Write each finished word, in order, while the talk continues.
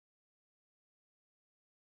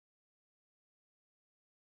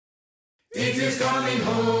It is coming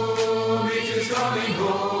home, it is coming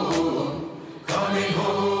home, coming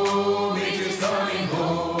home, it is coming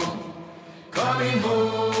home, coming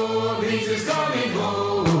home, it is coming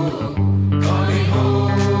home, coming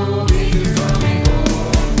home, it is coming home.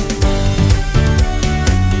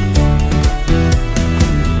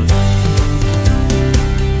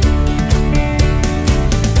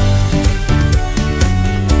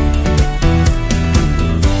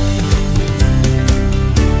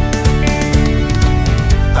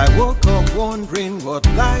 I woke up wondering what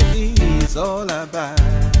life is all about.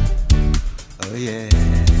 Oh yeah,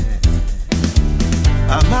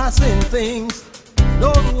 amassing things,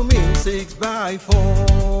 no room in 6x4.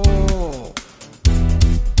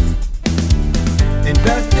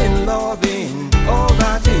 Invest in loving, all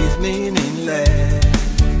that is meaningless.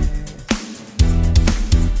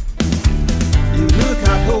 You look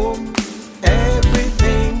at home,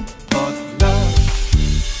 everything but love.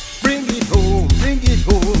 Bring it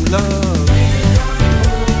home, love.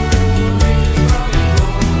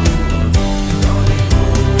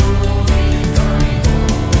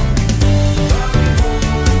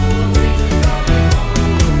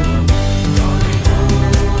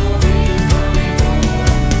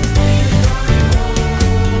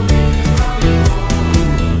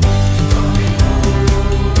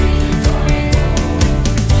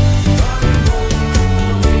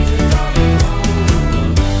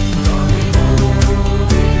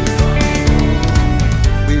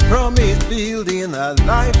 Building a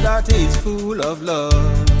life that is full of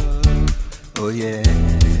love. Oh yeah,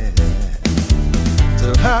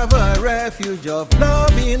 to have a refuge of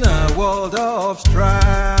love in a world of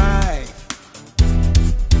strife.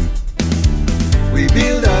 We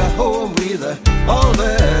build a home with all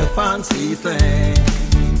the fancy things,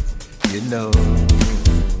 you know.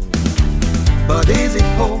 But is it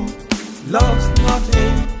home? Love's not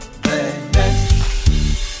in the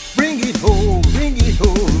nest. Bring it home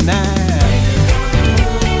now.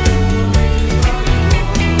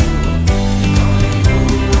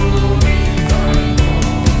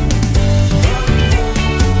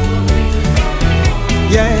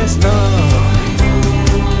 Yes, love.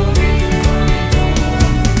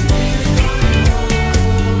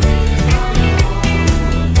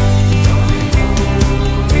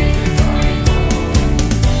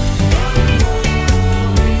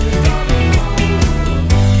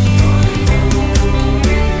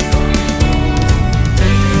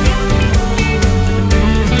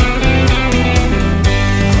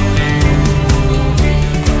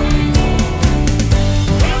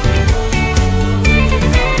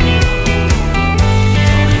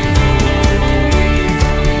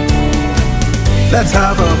 Let's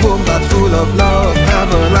have a home that's full of love,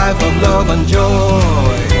 have a life of love and joy.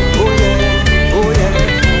 Oh yeah, oh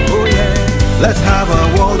yeah, oh yeah. Let's have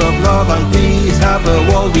a world of love and peace, have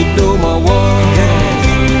a world with no more war.